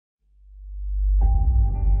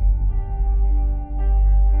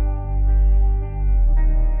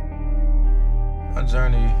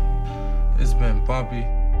journey, it's been bumpy.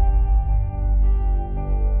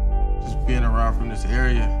 Just being around from this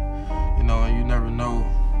area, you know, and you never know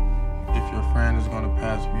if your friend is gonna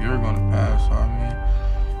pass or you're gonna pass. So, I mean,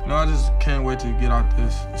 you know, I just can't wait to get out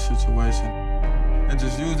this situation and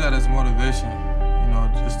just use that as motivation, you know,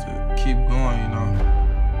 just to keep going, you know.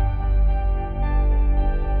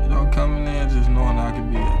 You know, coming in, just knowing that I could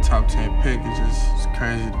be a top 10 pick is just it's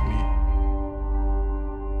crazy to me.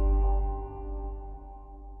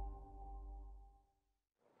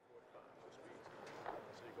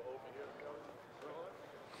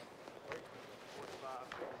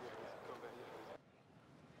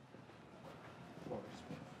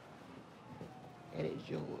 That is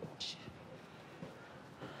George.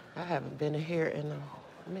 I haven't been here in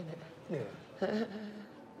a minute. Yeah.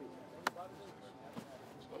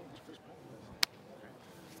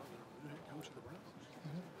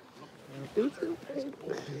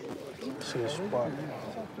 See a spot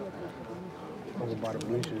over by the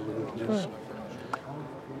bleachers. Just...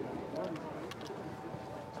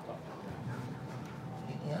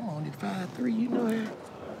 Yeah, I'm only 5'3", you know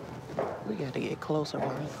that. We got to get closer,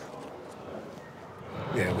 bro.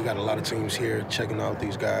 Yeah, we got a lot of teams here checking out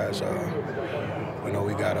these guys. You know,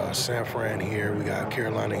 we got San Fran here, we got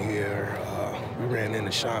Carolina here. We ran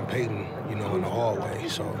into Sean Payton, you know, in the hallway.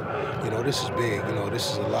 So, you know, this is big. You know,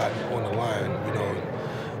 this is a lot on the line.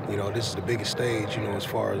 You know, this is the biggest stage. You know, as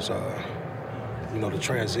far as you know, the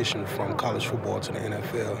transition from college football to the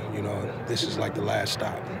NFL. You know, this is like the last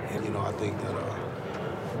stop. And you know, I think that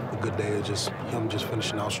a good day is just him just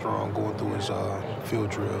finishing out strong, going through his field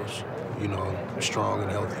drills. You know, strong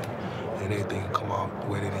and healthy, and everything can come out the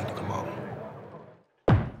way they need to come out.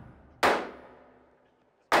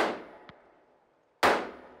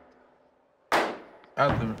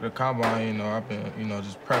 After the combine, you know, I've been, you know,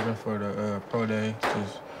 just prepping for the pro day,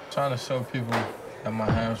 just trying to show people that my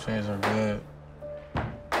hamstrings are good.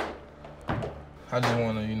 I just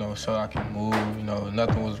want to, you know, show I can move, you know,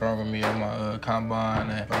 nothing was wrong with me at my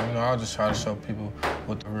combine, and, you know, I'll just try to show people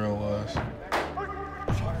what the real was.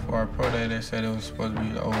 For our pro day, they said it was supposed to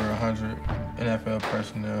be over 100 NFL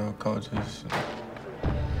personnel, coaches.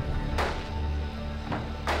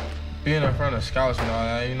 Being in front of scouts and all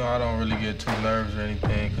that, you know, I don't really get too nervous or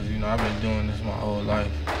anything because, you know, I've been doing this my whole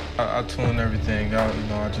life. I tune everything out, you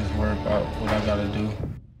know, I just worry about what I gotta do.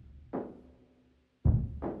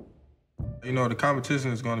 You know, the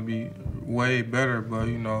competition is gonna be way better, but,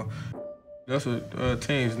 you know, that's what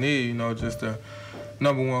teams need, you know, just a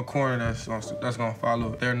 #1 corner that's gonna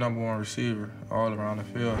follow their #1 receiver all around the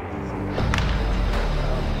field.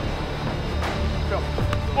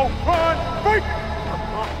 Oh, run, break!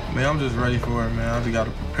 Man, I'm just ready for it, man. I just gotta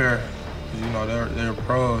prepare. Cause, you know, they're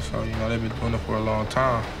pros, so, you know, they've been doing it for a long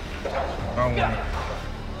time. I wanna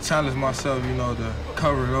challenge myself, you know, to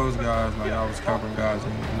cover those guys like I was covering guys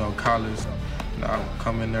in, you know, college. You know, I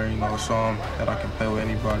come in there, you know, show them that I can play with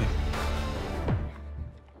anybody.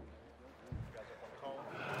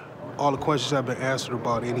 All the questions have been answered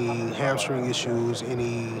about any hamstring issues,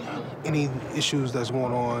 any issues that's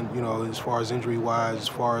going on, you know, as far as injury-wise, as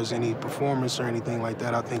far as any performance or anything like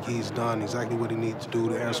that. I think he's done exactly what he needs to do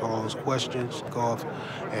to answer all those questions, golf,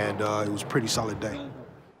 and it was a pretty solid day.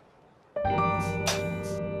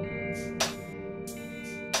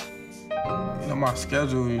 You know, my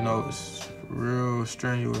schedule, you know, is real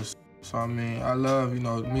strenuous. So, I mean, I love, you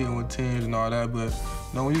know, meeting with teams and all that, but,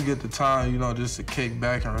 you know, when you get the time, you know, just to kick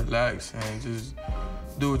back and relax and just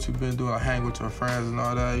do what you've been doing, like hang with your friends and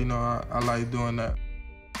all that, you know, I like doing that.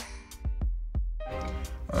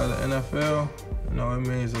 The NFL, you know, it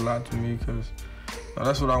means a lot to me because, you know,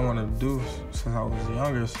 that's what I wanted to do since I was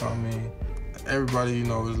younger. So, I mean, everybody, you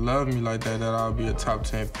know, has loved me like that I'll be a top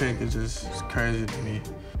 10 pick. It's crazy to me.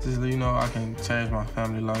 Just, you know, I can change my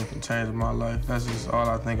family life and change my life. That's just all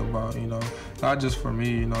I think about, you know. Not just for me,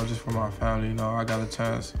 you know, just for my family, you know. I got a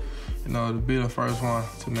chance, you know, to be the first one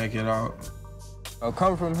to make it out.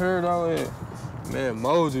 Coming from here, though, it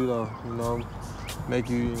molds you, though, you know, make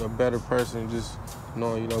you a better person, just, you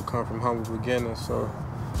know, come from humble beginnings. So,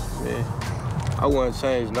 yeah, I wouldn't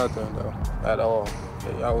change nothing, though, at all.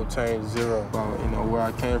 I would change zero about, you know, where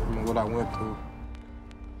I came from and what I went through.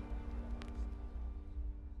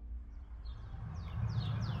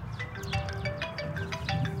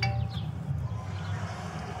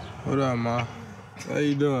 What up, Ma? How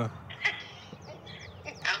you doing? I'm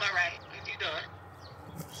all right. What you doing?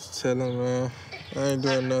 Just chilling, man. I ain't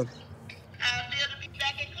doing nothing. I feel to be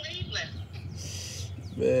back in Cleveland.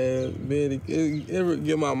 Man, ever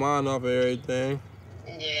get my mind off of everything.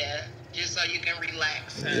 Yeah, just so you can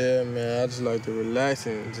relax. Huh? Yeah, man, I just like to relax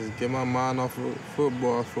and just get my mind off of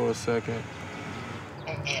football for a second.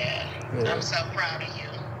 Yeah. I'm so proud of you.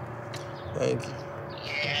 Thank you.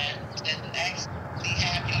 Yeah, to actually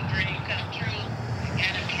have your dream come true, it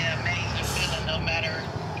gotta be an amazing feeling. No matter,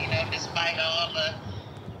 despite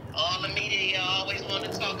all the media always want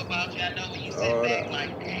to talk about you. I know when you sit back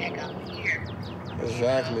like, dang, I'm here.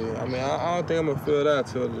 Exactly. I mean, I don't think I'm gonna feel that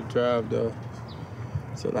till the draft though.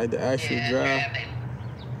 So like the actual draft.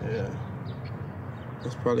 Yeah.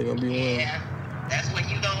 That's probably gonna be one. Yeah. That's when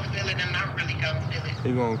you gonna feel it, and I'm really gonna feel it.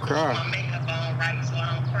 You gonna cry. Put my makeup on right so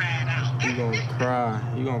I don't cry it out. You gonna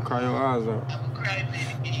cry. You gonna cry your eyes out. I'm gonna cry, baby.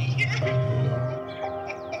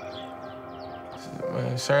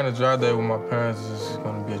 Man, sharing the draft day with my parents is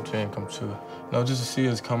gonna be a dream come true. Just to see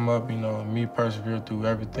us come up, me persevere through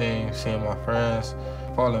everything, seeing my friends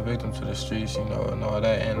falling victim to the streets, and all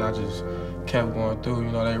that, and I just kept going through.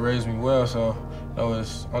 They raised me well, so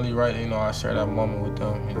it's only right, I share that moment with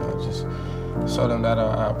them, just show them that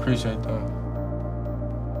I appreciate them.